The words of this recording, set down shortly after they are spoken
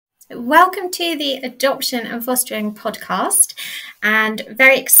Welcome to the Adoption and Fostering podcast, and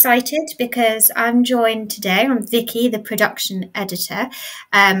very excited because I'm joined today. I'm Vicky, the production editor,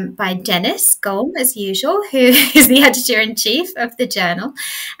 by Dennis Golm, as usual, who is the editor-in-chief of the journal.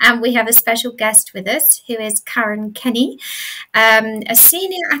 And we have a special guest with us, who is Karen Kenny, a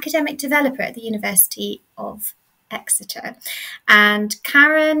senior academic developer at the University of Exeter. And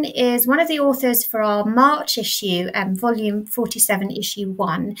Karen is one of the authors for our March issue, volume 47, issue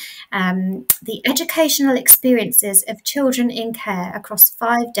 1, the educational experiences of children in care across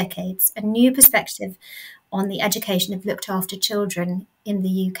 5 decades, a new perspective on the education of looked after children in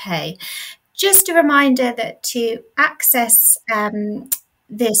the UK. Just a reminder that to access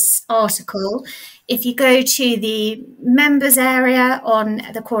this article, if you go to the members area on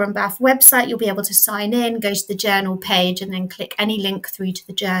the Coram Bath website, you'll be able to sign in, go to the journal page, and then click any link through to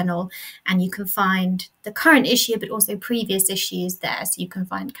the journal, and you can find the current issue, but also previous issues there. So you can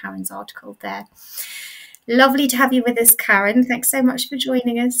find Karen's article there. Lovely to have you with us, Karen. Thanks so much for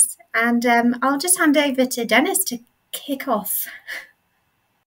joining us. And I'll just hand over to Dennis to kick off.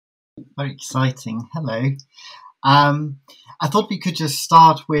 Very exciting. Hello. I thought we could just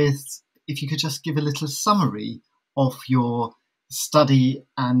start with, if you could just give a little summary of your study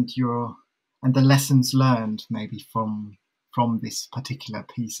and the lessons learned maybe from this particular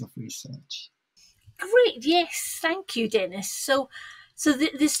piece of research. Great, yes, thank you, Dennis. So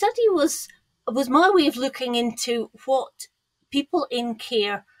the study was my way of looking into what people in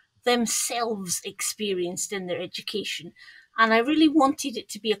care themselves experienced in their education. And I really wanted it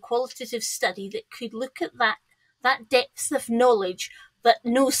to be a qualitative study that could look at that depth of knowledge that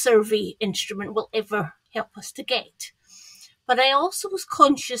no survey instrument will ever help us to get. But I also was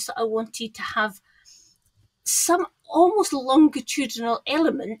conscious that I wanted to have some almost longitudinal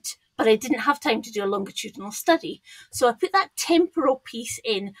element, but I didn't have time to do a longitudinal study. So I put that temporal piece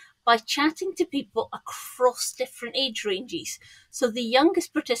in by chatting to people across different age ranges. So the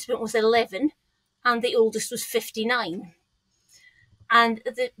youngest participant was 11 and the oldest was 59.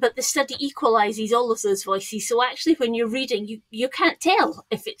 But the study equalises all of those voices. So actually, when you're reading, you can't tell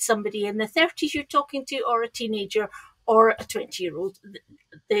if it's somebody in the 30s you're talking to, or a teenager, or a 20-year-old.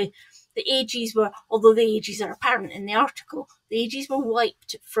 The ages were, although the ages are apparent in the article, the ages were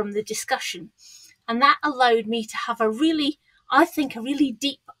wiped from the discussion. And that allowed me to have a really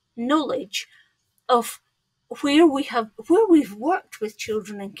deep knowledge of where we've worked with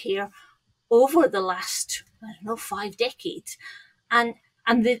children in care over the last, 5 decades. And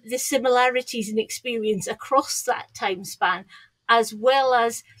the similarities in experience across that time span, as well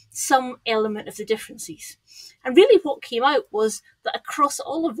as some element of the differences. And really what came out was that across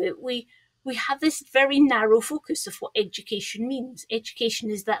all of it, we have this very narrow focus of what education means.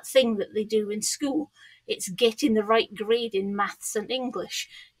 Education is that thing that they do in school. It's getting the right grade in maths and English.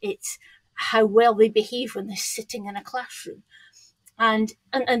 It's how well they behave when they're sitting in a classroom. And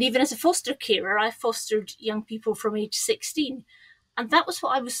even as a foster carer, I fostered young people from age 16. And that was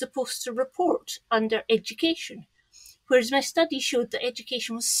what I was supposed to report under education. Whereas my study showed that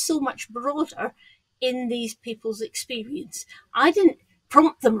education was so much broader in these people's experience. I didn't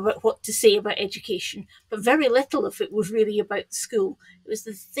prompt them about what to say about education, but very little of it was really about school. It was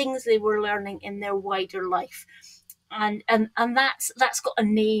the things they were learning in their wider life. And that's got a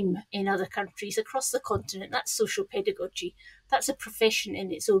name in other countries across the continent. That's social pedagogy. That's a profession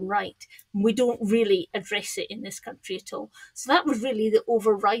in its own right. We don't really address it in this country at all. So that was really the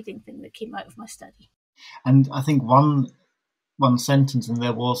overriding thing that came out of my study. And I think one sentence in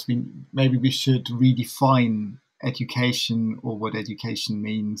there was, maybe we should redefine education, or what education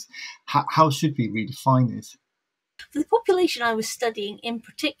means. How should we redefine it? For the population I was studying in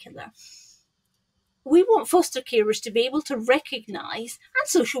particular, we want foster carers to be able to recognise, and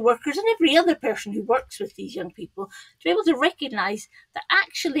social workers and every other person who works with these young people, to be able to recognise that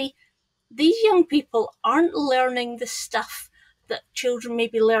actually these young people aren't learning the stuff that children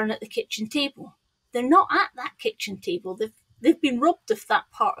maybe learn at the kitchen table. They're not at that kitchen table. They've been robbed of that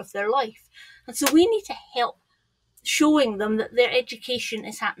part of their life. And so we need to help showing them that their education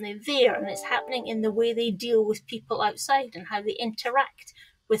is happening there, and it's happening in the way they deal with people outside and how they interact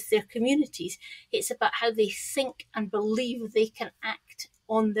with their communities. It's about how they think and believe they can act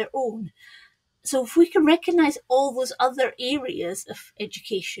on their own. So if we can recognise all those other areas of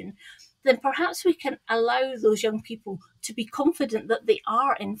education, then perhaps we can allow those young people to be confident that they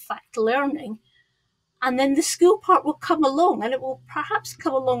are in fact learning. And then the school part will come along, and it will perhaps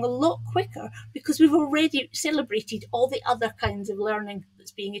come along a lot quicker because we've already celebrated all the other kinds of learning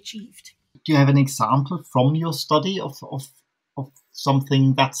that's being achieved. Do you have an example from your study of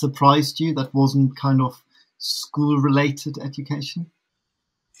something that surprised you that wasn't kind of school-related education?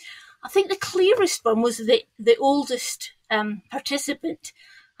 I think the clearest one was the oldest participant,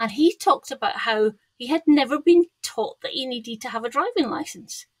 and he talked about how he had never been taught that he needed to have a driving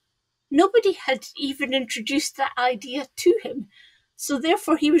licence. Nobody had even introduced that idea to him. So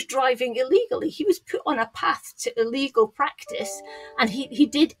therefore he was driving illegally. He was put on a path to illegal practice, and he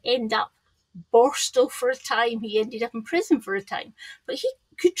did end up Borstal for a time. He ended up in prison for a time. But he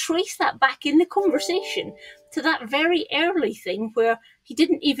could trace that back in the conversation to that very early thing where he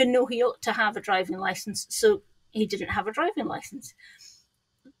didn't even know he ought to have a driving licence, so he didn't have a driving licence.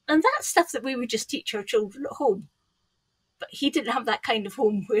 And that's stuff that we would just teach our children at home. But he didn't have that kind of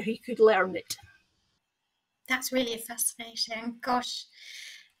home where he could learn it. That's really fascinating. Gosh.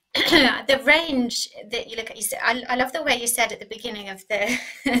 The range that you look at, I love the way you said at the beginning of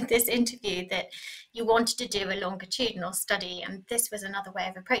this interview that you wanted to do a longitudinal study, and this was another way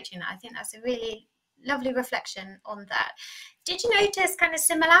of approaching that. I think that's a really lovely reflection on that. Did you notice kind of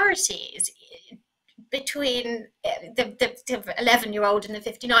similarities between the 11-year-old and the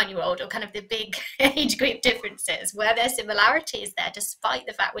 59-year-old, or kind of the big age group differences? Were there similarities there, despite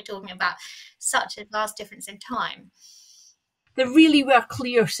the fact we're talking about such a vast difference in time? There really were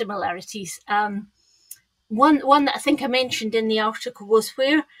clear similarities. One that I think I mentioned in the article was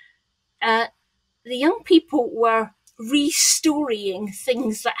where the young people were restorying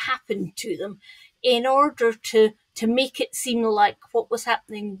things that happened to them in order to make it seem like what was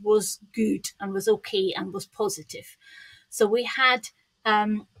happening was good and was okay and was positive. So we had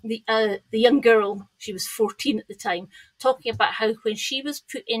the young girl, she was 14 at the time, talking about how when she was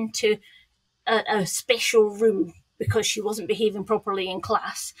put into a special room because she wasn't behaving properly in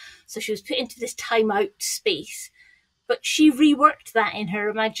class, so she was put into this timeout space, but she reworked that in her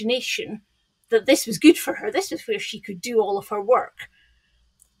imagination that this was good for her. This was where she could do all of her work.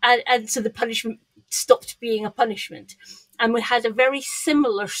 And so the punishment stopped being a punishment. And we had a very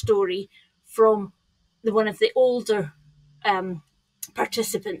similar story from one of the older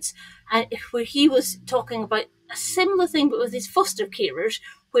participants, and where he was talking about a similar thing, but with his foster carers,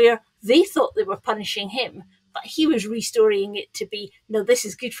 where they thought they were punishing him, but he was restoring it to be, no, this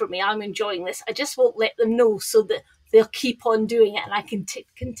is good for me. I'm enjoying this. I just won't let them know so that they'll keep on doing it and I can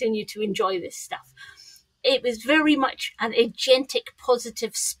continue to enjoy this stuff. It was very much an agentic,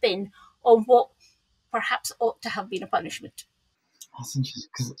 positive spin on what perhaps ought to have been a punishment. That's interesting,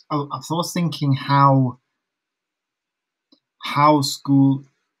 because I was thinking how school,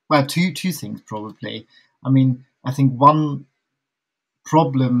 well, two things probably. I mean, I think one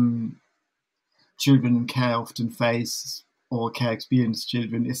problem children in care often face, or care experienced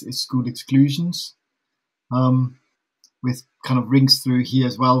children, is school exclusions, with kind of rings through here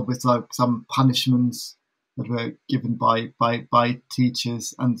as well, with like some punishments that were given by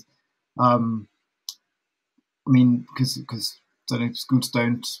teachers. And I mean, because schools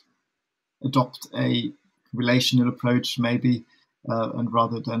don't adopt a relational approach maybe, and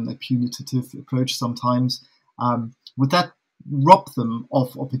rather than a punitive approach sometimes, would that rob them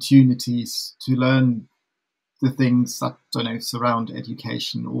of opportunities to learn the things that surround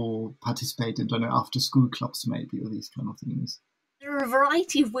education, or participate in after school clubs maybe, or these kind of things? There are a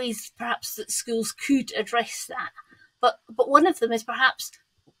variety of ways perhaps that schools could address that, but one of them is perhaps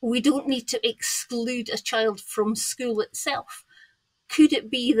we don't need to exclude a child from school itself. Could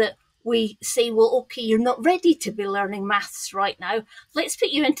it be that we say, well, okay, you're not ready to be learning maths right now, let's put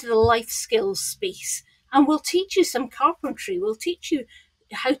you into the life skills space and we'll teach you some carpentry, we'll teach you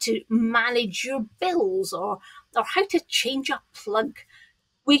how to manage your bills, or how to change a plug.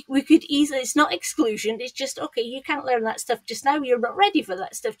 We could easily, it's not exclusion, it's just, okay, you can't learn that stuff just now, you're not ready for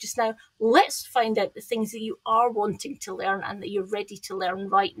that stuff just now. Let's find out the things that you are wanting to learn and that you're ready to learn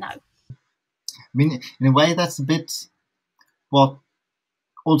right now. I mean, in a way, that's a bit what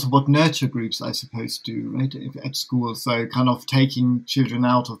nurture groups, I suppose, do, right, at school. So kind of taking children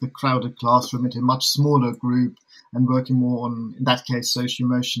out of the crowded classroom into a much smaller group and working more on, in that case,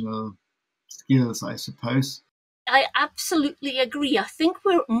 socio-emotional skills, I suppose. I absolutely agree. I think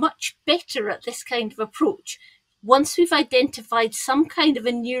we're much better at this kind of approach once we've identified some kind of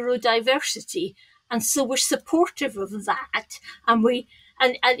a neurodiversity, and so we're supportive of that, and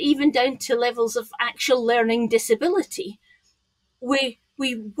even down to levels of actual learning disability.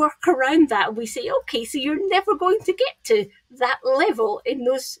 We work around that. We say, okay, so you're never going to get to that level in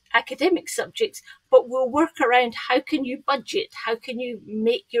those academic subjects, but we'll work around how can you budget, how can you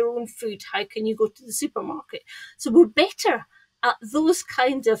make your own food, how can you go to the supermarket. So we're better at those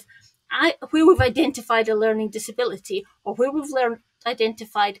kinds of, where we've identified a learning disability, or where we've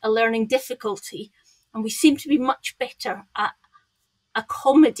identified a learning difficulty, and we seem to be much better at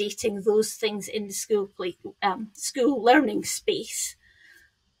accommodating those things in the school learning space,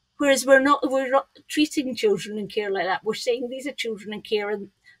 Whereas we're not treating children in care like that. We're saying these are children in care, and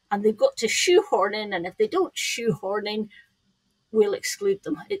they've got to shoehorn in, and if they don't shoehorn in, we'll exclude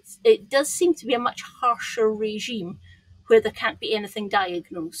them. It does seem to be a much harsher regime where there can't be anything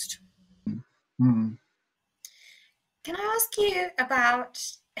diagnosed. Mm. Can I ask you about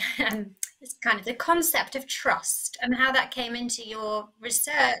it's kind of the concept of trust and how that came into your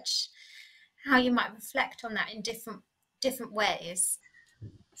research, how you might reflect on that in different ways?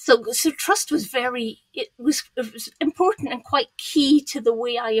 So trust was it was important and quite key to the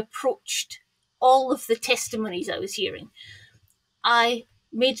way I approached all of the testimonies I was hearing. I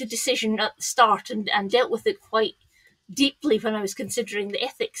made the decision at the start and dealt with it quite deeply when I was considering the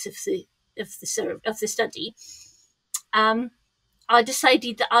ethics of the study. I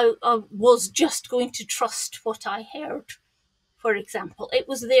decided that I was just going to trust what I heard. For example, it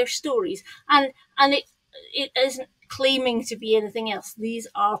was their stories, and it isn't claiming to be anything else. These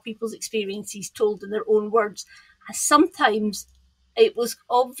are people's experiences told in their own words, and sometimes it was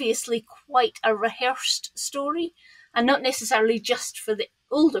obviously quite a rehearsed story, and not necessarily just for the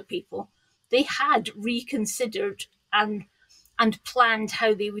older people. They had reconsidered and planned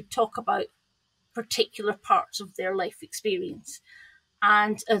how they would talk about particular parts of their life experience.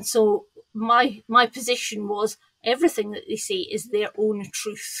 And so my position was everything that they say is their own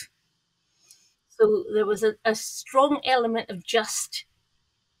truth. So there was a strong element of just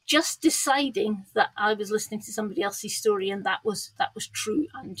deciding that I was listening to somebody else's story, and that was true,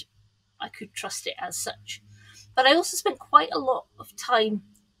 and I could trust it as such. But I also spent quite a lot of time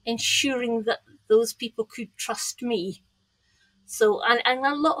ensuring that those people could trust me. So, and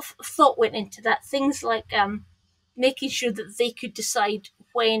a lot of thought went into that. Things like making sure that they could decide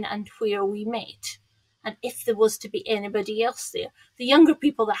when and where we met, and if there was to be anybody else there. The younger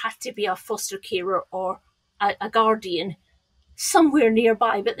people, there had to be a foster carer or a guardian somewhere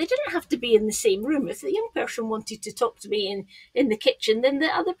nearby, but they didn't have to be in the same room. If the young person wanted to talk to me in the kitchen, then the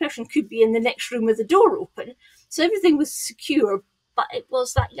other person could be in the next room with the door open. So everything was secure, but it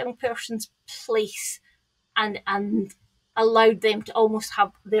was that young person's place, and allowed them to almost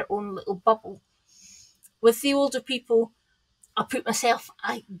have their own little bubble. With the older people, I put myself,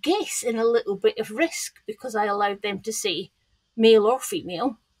 I guess, in a little bit of risk because I allowed them to say, male or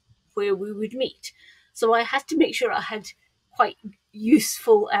female, where we would meet. So I had to make sure I had quite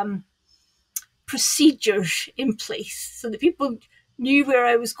useful procedures in place so that people knew where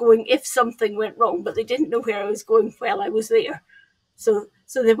I was going if something went wrong, but they didn't know where I was going while I was there. So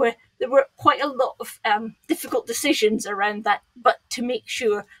there were quite a lot of difficult decisions around that, but to make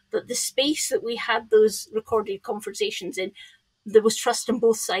sure that the space that we had those recorded conversations in, there was trust on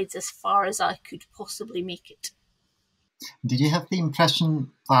both sides as far as I could possibly make it. Did you have the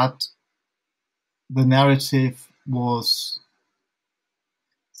impression that the narrative was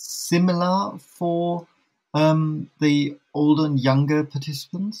similar for the older and younger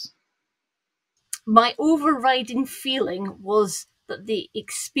participants? My overriding feeling was that the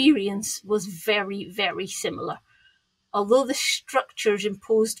experience was very, very similar. Although the structures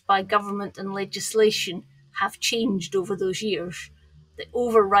imposed by government and legislation have changed over those years, the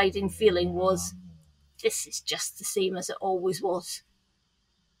overriding feeling was this is just the same as it always was.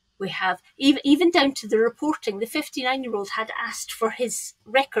 We have, even down to the reporting, the 59-year-old had asked for his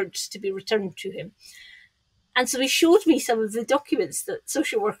records to be returned to him. And so he showed me some of the documents that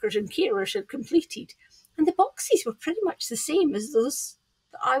social workers and carers had completed. And the boxes were pretty much the same as those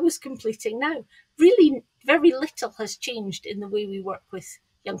that I was completing now. Really, very little has changed in the way we work with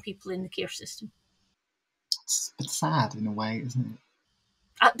young people in the care system. It's a bit sad in a way, isn't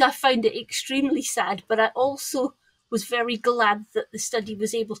it? I found it extremely sad, but I also was very glad that the study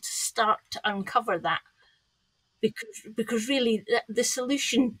was able to start to uncover that. Because really the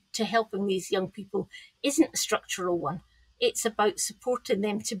solution to helping these young people isn't a structural one. It's about supporting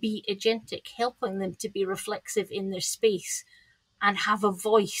them to be agentic, helping them to be reflexive in their space and have a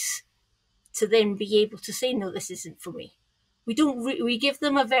voice to then be able to say, no, this isn't for me. We give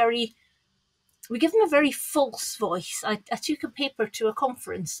them a very false voice. I took a paper to a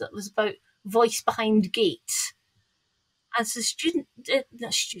conference that was about voice behind gates. And so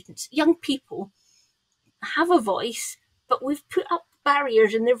young people have a voice, but we've put up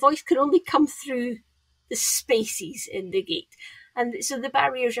barriers and their voice can only come through the spaces in the gate. And so the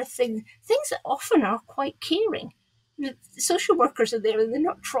barriers are things that often are quite caring. The social workers are there and they're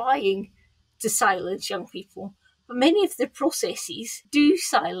not trying to silence young people, but many of their processes do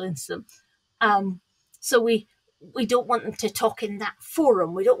silence them. So we don't want them to talk in that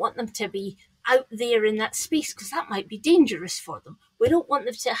forum. We don't want them to be out there in that space because that might be dangerous for them. We don't want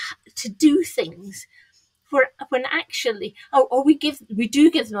them to do things when actually, or we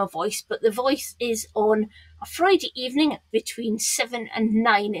do give them a voice, but the voice is on a Friday evening between 7 and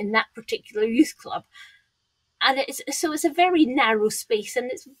 9 in that particular youth club. And it's a very narrow space,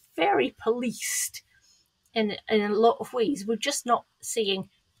 and it's very policed in a lot of ways. We're just not saying,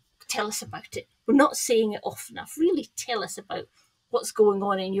 tell us about it. We're not saying it often enough. Really tell us about what's going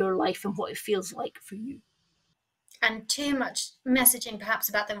on in your life and what it feels like for you. And too much messaging perhaps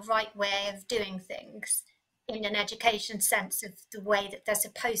about the right way of doing things in an education sense of the way that they're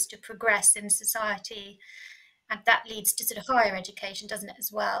supposed to progress in society. And that leads to sort of higher education, doesn't it,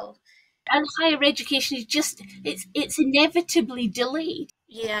 as well? And higher education is just, it's inevitably delayed.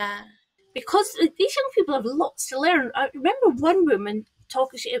 Yeah. Because these young people have lots to learn. I remember one woman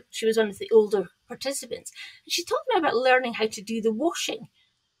talking, she was one of the older participants, and she's talking about learning how to do the washing.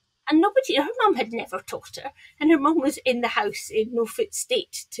 And her mum had never taught her, and her mum was in the house in no fit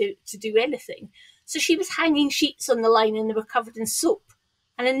state to do anything. So she was hanging sheets on the line and they were covered in soap.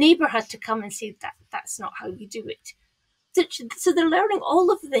 And a neighbour had to come and say, that's not how you do it. So they're learning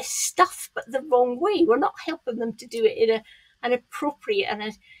all of this stuff, but the wrong way. We're not helping them to do it in an appropriate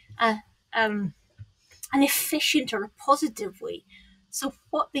and an efficient or a positive way. So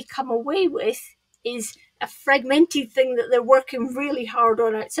what they come away with is a fragmented thing that they're working really hard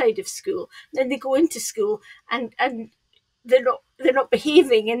on outside of school. Then they go into school and they're not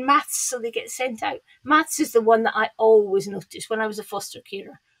behaving in maths, so they get sent out. Maths is the one that I always noticed when I was a foster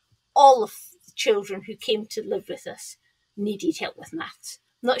carer. All of the children who came to live with us needed help with maths.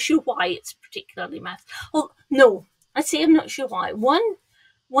 I'm not sure why it's particularly maths. Oh no, I say I'm not sure why.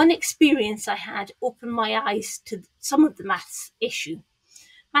 One experience I had opened my eyes to some of the maths issue.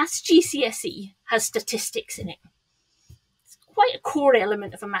 Maths GCSE has statistics in it. It's quite a core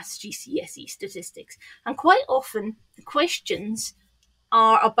element of a maths GCSE, statistics. And quite often the questions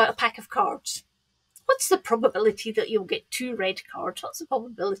are about a pack of cards. What's the probability that you'll get 2 red cards? What's the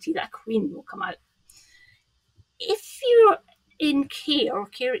probability that a queen will come out? If you're in care or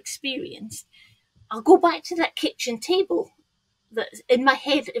care experienced, I'll go back to that kitchen table. That in my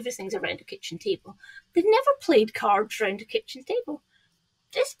head, everything's around a kitchen table. They've never played cards around a kitchen table.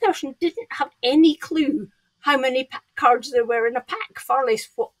 This person didn't have any clue how many cards there were in a pack, far less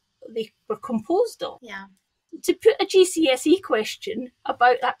what they were composed of. Yeah. To put a GCSE question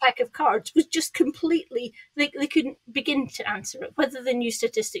about that pack of cards was just completely, they couldn't begin to answer it. Whether they knew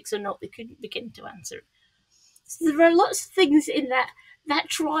statistics or not, they couldn't begin to answer it. So there are lots of things in that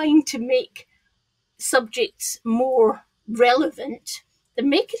trying to make subjects more relevant. They're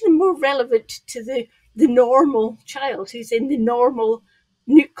making them more relevant to the normal child who's in the normal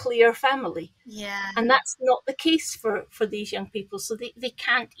nuclear family. Yeah. And that's not the case for these young people. So they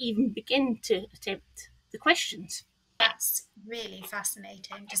can't even begin to attempt the questions. That's really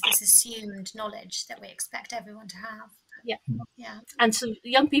fascinating. Just this assumed knowledge that we expect everyone to have. Yeah. Yeah. And so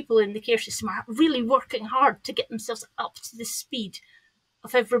young people in the care system are really working hard to get themselves up to the speed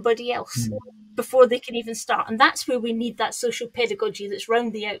of everybody else before they can even start. And that's where we need that social pedagogy that's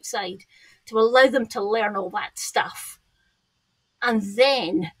round the outside to allow them to learn all that stuff. And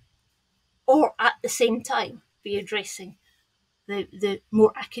then, or at the same time, be addressing the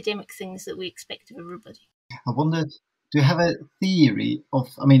more academic things that we expect of everybody. I wonder, do you have a theory of,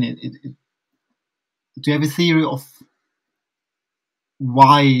 do you have a theory of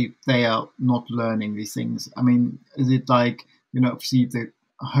why they are not learning these things? I mean, is it like, obviously the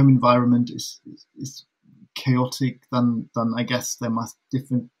home environment is chaotic, then I guess there must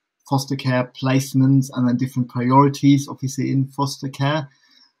different foster care placements and then different priorities, obviously, in foster care.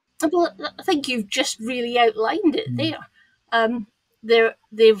 Well, I think you've just really outlined it there.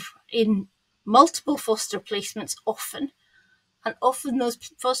 They've in multiple foster placements often, and often those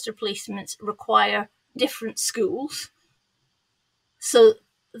foster placements require different schools. So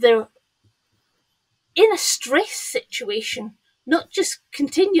they're in a stress situation, not just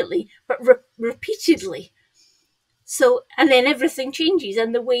continually, but repeatedly. So, and then everything changes,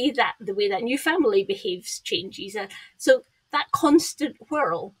 and the way that new family behaves changes. So that constant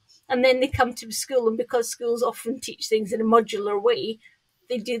whirl, and then they come to school, and because schools often teach things in a modular way,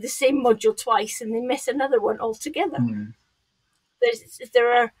 they do the same module twice, and they miss another one altogether.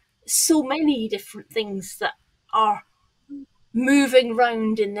 There are so many different things that are moving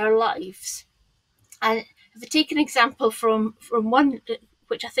round in their lives. And if I take an example from one,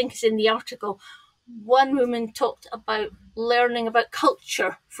 which I think is in the article, one woman talked about learning about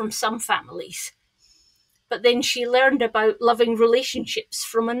culture from some families, but then she learned about loving relationships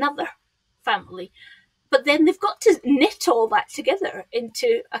from another family. But then they've got to knit all that together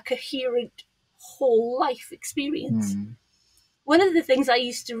into a coherent whole life experience. One of the things I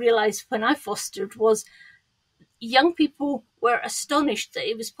used to realise when I fostered was young people were astonished that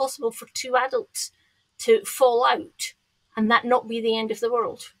it was possible for two adults to fall out and that not be the end of the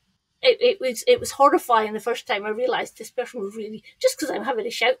world. It was horrifying the first time I realised this person was really, just because I'm having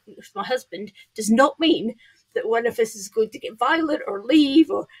a shout with my husband does not mean that one of us is going to get violent or leave,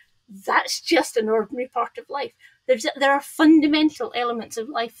 or that's just an ordinary part of life. There are fundamental elements of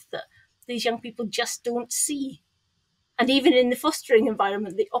life that these young people just don't see. And even in the fostering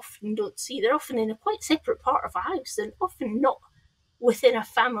environment, they often don't see. They're often in a quite separate part of a house. They're often not within a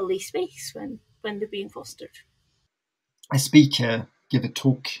family space when they're being fostered. A speaker gave a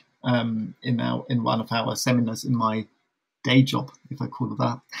talk in one of our seminars in my day job, if I call it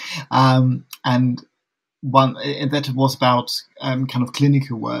that, and one that was about kind of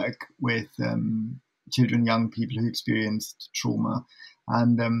clinical work with children, young people who experienced trauma.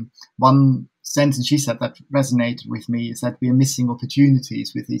 And one sentence she said that resonated with me is that we are missing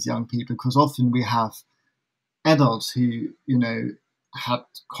opportunities with these young people, because often we have adults who, had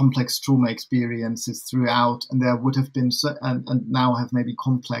complex trauma experiences throughout, and there would have been and now have maybe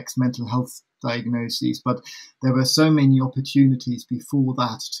complex mental health diagnoses, but there were so many opportunities before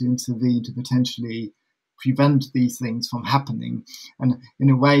that to intervene, to potentially prevent these things from happening. And in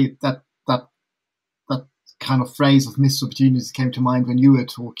a way, that kind of phrase of missed opportunities came to mind when you were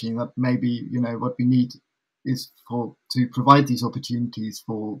talking, that maybe what we need is to provide these opportunities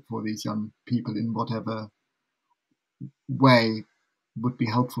for these young people in whatever way would be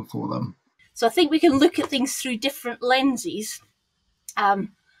helpful for them. So I think we can look at things through different lenses. And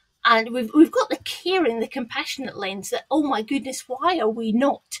we've got the caring, the compassionate lens that, oh my goodness, why are we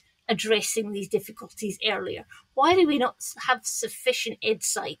not addressing these difficulties earlier? Why do we not have sufficient ed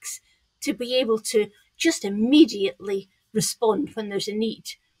psychs to be able to just immediately respond when there's a need?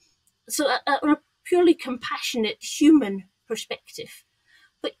 So on a purely compassionate human perspective.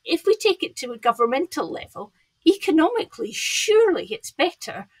 But if we take it to a governmental level, economically, surely it's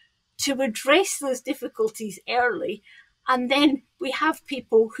better to address those difficulties early, and then we have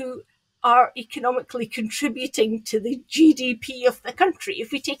people who are economically contributing to the GDP of the country,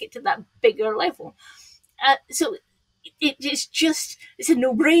 if we take it to that bigger level. So it's a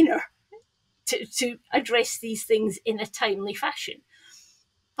no-brainer to address these things in a timely fashion.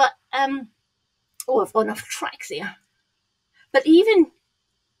 But, I've gone off track there. But even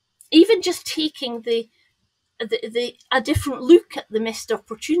just taking a different look at the missed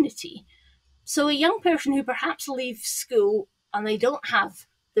opportunity. So a young person who perhaps leaves school and they don't have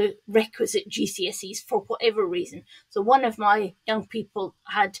the requisite GCSEs for whatever reason. So one of my young people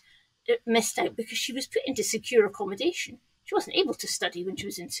had missed out because she was put into secure accommodation. She wasn't able to study when she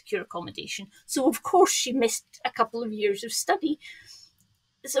was in secure accommodation. So of course she missed a couple of years of study.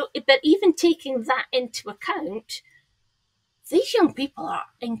 So, but even taking that into account, these young people are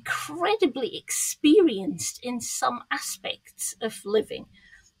incredibly experienced in some aspects of living.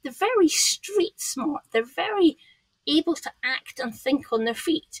 They're very street smart. They're very able to act and think on their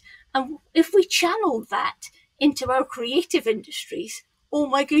feet. And if we channel that into our creative industries, oh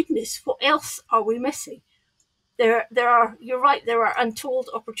my goodness, what else are we missing? There are, you're right, there are untold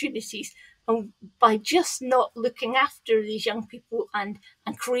opportunities. And by just not looking after these young people and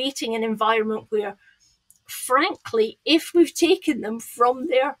creating an environment where, frankly, if we've taken them from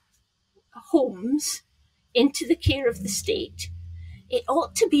their homes into the care of the state, it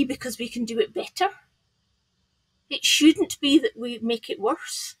ought to be because we can do it better. It shouldn't be that we make it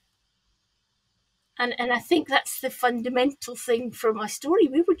worse. And I think that's the fundamental thing for my story.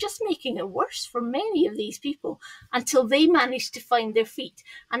 We were just making it worse for many of these people until they managed to find their feet.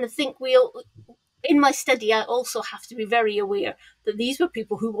 And I think in my study, I also have to be very aware that these were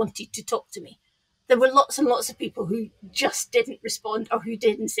people who wanted to talk to me. There were lots and lots of people who just didn't respond or who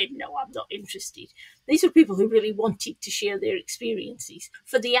didn't say, no, I'm not interested. These were people who really wanted to share their experiences.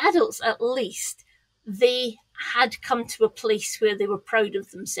 For the adults, at least, they had come to a place where they were proud of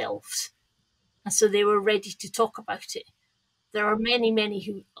themselves. And so they were ready to talk about it. There are many, many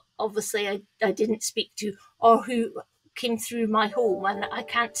who obviously I didn't speak to, or who came through my home and I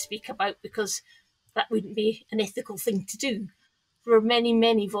can't speak about because that wouldn't be an ethical thing to do. There are many,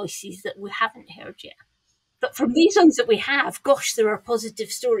 many voices that we haven't heard yet. But from these ones that we have, gosh, there are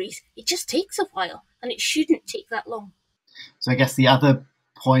positive stories. It just takes a while, and it shouldn't take that long. So I guess the other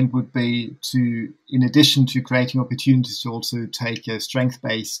point would be to, in addition to creating opportunities, to also take a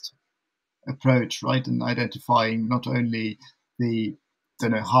strength-based approach, right, and identifying not only the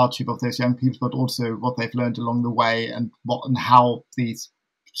hardship of those young people, but also what they've learned along the way and what and how these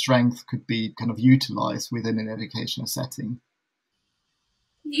strengths could be kind of utilized within an educational setting.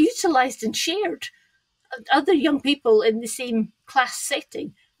 Utilised and shared. Other young people in the same class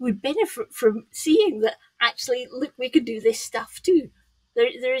setting would benefit from seeing that actually, look, we could do this stuff too.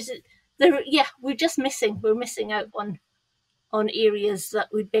 We're just missing out on areas that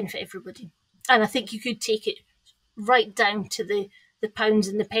would benefit everybody. And I think you could take it right down to the pounds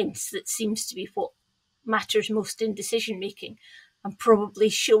and the pence that seems to be what matters most in decision making, and probably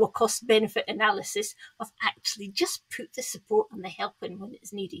show a cost benefit analysis of actually just put the support and the help in when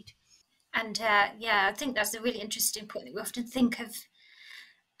it's needed. And I think that's a really interesting point, that we often think of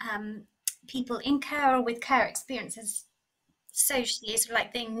people in care or with care experiences socially, sort of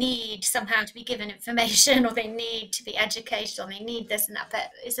like they need somehow to be given information, or they need to be educated, or they need this and that.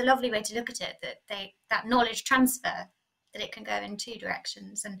 But it's a lovely way to look at it, that knowledge transfer, that it can go in two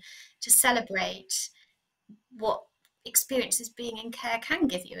directions, and to celebrate what experiences being in care can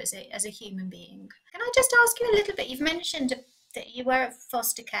give you as a human being. Can I just ask you a little bit? You've mentioned that you were a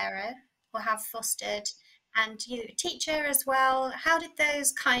foster carer, or have fostered, and you're a teacher as well. How did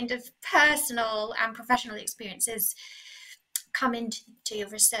those kind of personal and professional experiences come into your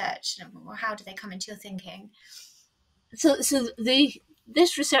research, or how do they come into your thinking? So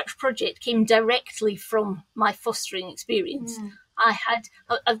this research project came directly from my fostering experience.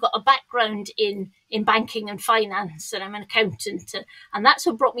 I've got a background in banking and finance, and I'm an accountant, and that's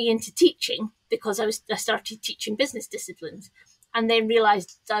what brought me into teaching, because I started teaching business disciplines, and then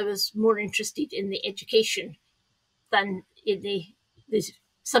realised I was more interested in the education than in the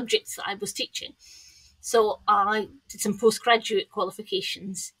subjects that I was teaching. So I did some postgraduate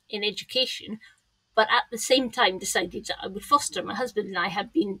qualifications in education, but at the same time decided that I would foster. My husband and I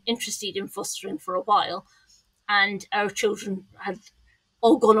had been interested in fostering for a while, and our children had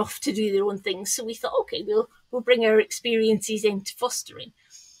all gone off to do their own things. So we thought, okay, we'll bring our experiences into fostering.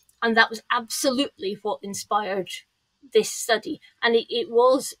 And that was absolutely what inspired this study. And it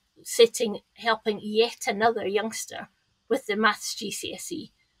was helping yet another youngster with the maths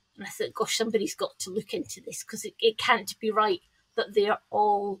GCSE. And I thought, gosh, somebody's got to look into this, because it can't be right that they are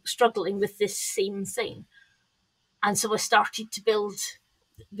all struggling with this same thing. And so I started to build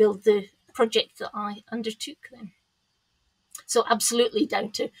the project that I undertook then. So absolutely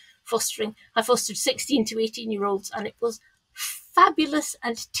down to fostering. I fostered 16 to 18-year-olds, and it was fabulous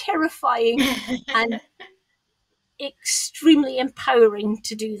and terrifying and extremely empowering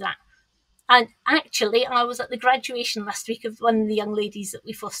to do that. And actually, I was at the graduation last week of one of the young ladies that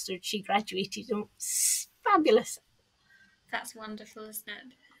we fostered. She graduated, and it was fabulous. That's wonderful, isn't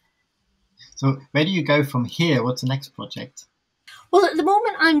it? So where do you go from here? What's the next project? Well, at the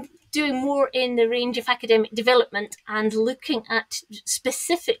moment, I'm doing more in the range of academic development and looking at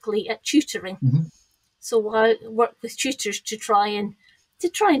specifically at tutoring. Mm-hmm. So I work with tutors to try and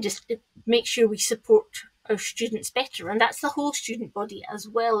just make sure we support our students better, and that's the whole student body as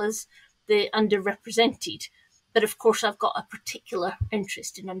well as the underrepresented. But of course, I've got a particular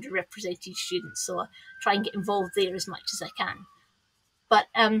interest in underrepresented students, so I try and get involved there as much as I can. But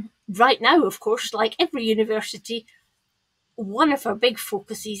right now, of course, like every university, one of our big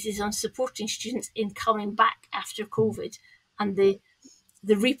focuses is on supporting students in coming back after COVID, and the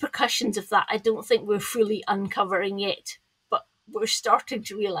repercussions of that I don't think we're fully uncovering yet, but we're starting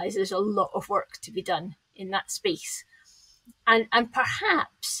to realise there's a lot of work to be done in that space. And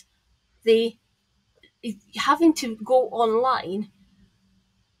perhaps the having to go online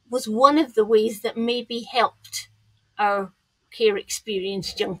was one of the ways that maybe helped our care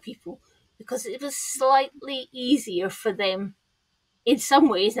experienced young people, because it was slightly easier for them in some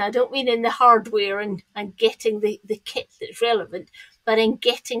ways. And I don't mean in the hardware and getting the kit that's relevant, but in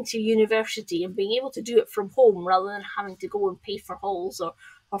getting to university and being able to do it from home rather than having to go and pay for halls or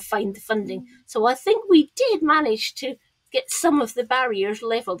find the funding. So I think we did manage to get some of the barriers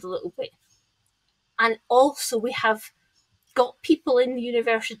levelled a little bit. And also we have got people in the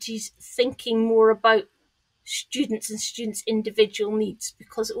universities thinking more about students and students' individual needs,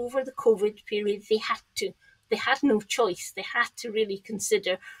 because over the COVID period, they had no choice. They had to really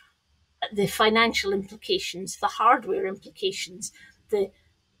consider the financial implications, the hardware implications, the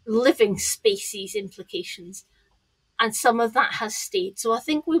living spaces implications, and some of that has stayed. So I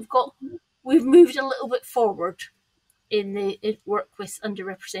think we've moved a little bit forward in the work with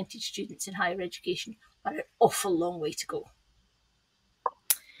underrepresented students in higher education, but an awful long way to go.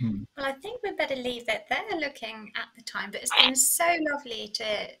 Well, I think we better leave it there looking at the time, but it's been so lovely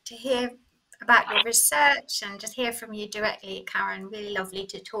to hear about your research and just hear from you directly, Karen. Really lovely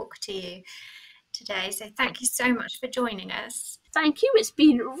to talk to you today. So thank you so much for joining us. Thank you. It's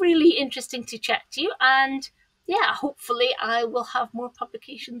been really interesting to chat to you, and yeah, hopefully I will have more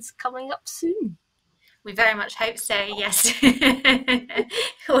publications coming up soon. We very much hope so, yes.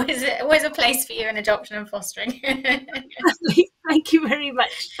 always a place for you in adoption and fostering. Thank you very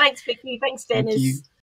much. Thanks, Vicky. Thanks, Dennis. Thank you.